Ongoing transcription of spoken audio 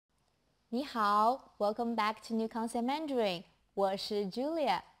你好 ，Welcome back to New Concept Mandarin。我是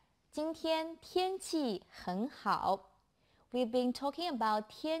Julia。今天天气很好。We've been talking about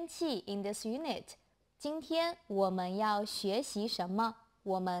天气 in this unit。今天我们要学习什么？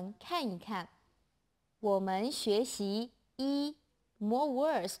我们看一看。我们学习1 more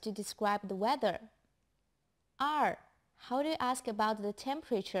words to describe the weather。2 how to ask about the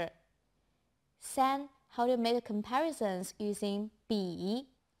temperature。3 how to make comparisons using 比。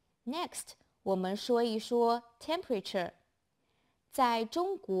Next， 我们说一说 temperature。在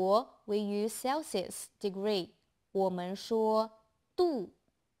中国 we use Celsius degree， 我们说度。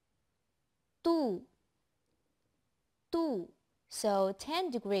So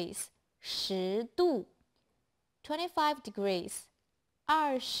 10 degrees 10度 25 degrees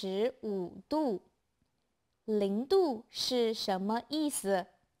 25度。0度是什么意思？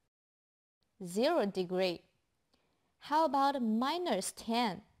 0 degree。 How about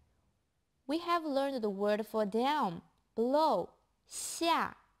 -10？ We have learned the word for down, below,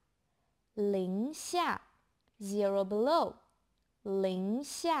 下。零下 0 below 零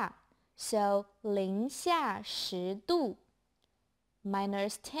下 So 零下10度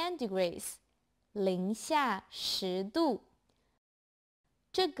 -10 degrees 零下10度。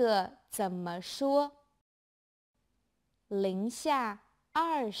这个怎么说？零下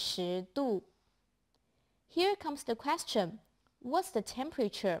20度。Here comes the question. What's the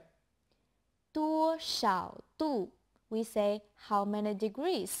temperature? 多少度 We say how many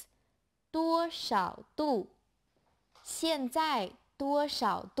degrees? 多少度？现在多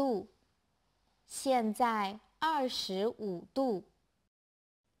少度？现在25度。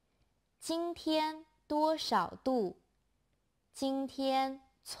今天多少度？今天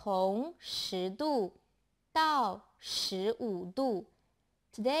从10度到15度。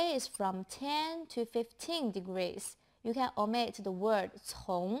Today is from 10 to 15 degrees. You can omit the word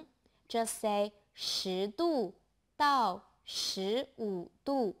从 Just say 10度到15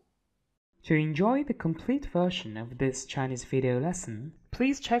度。To enjoy the complete version of this Chinese video lesson,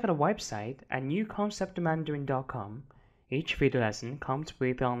 please check out our website at newconceptmandarin.com. Each video lesson comes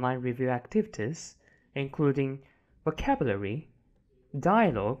with online review activities, including vocabulary,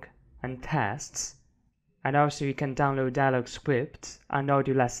 dialogue, and tests, and also you can download dialogue scripts and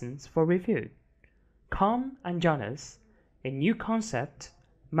audio lessons for review. Come and join us in New Concept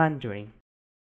Mandarin.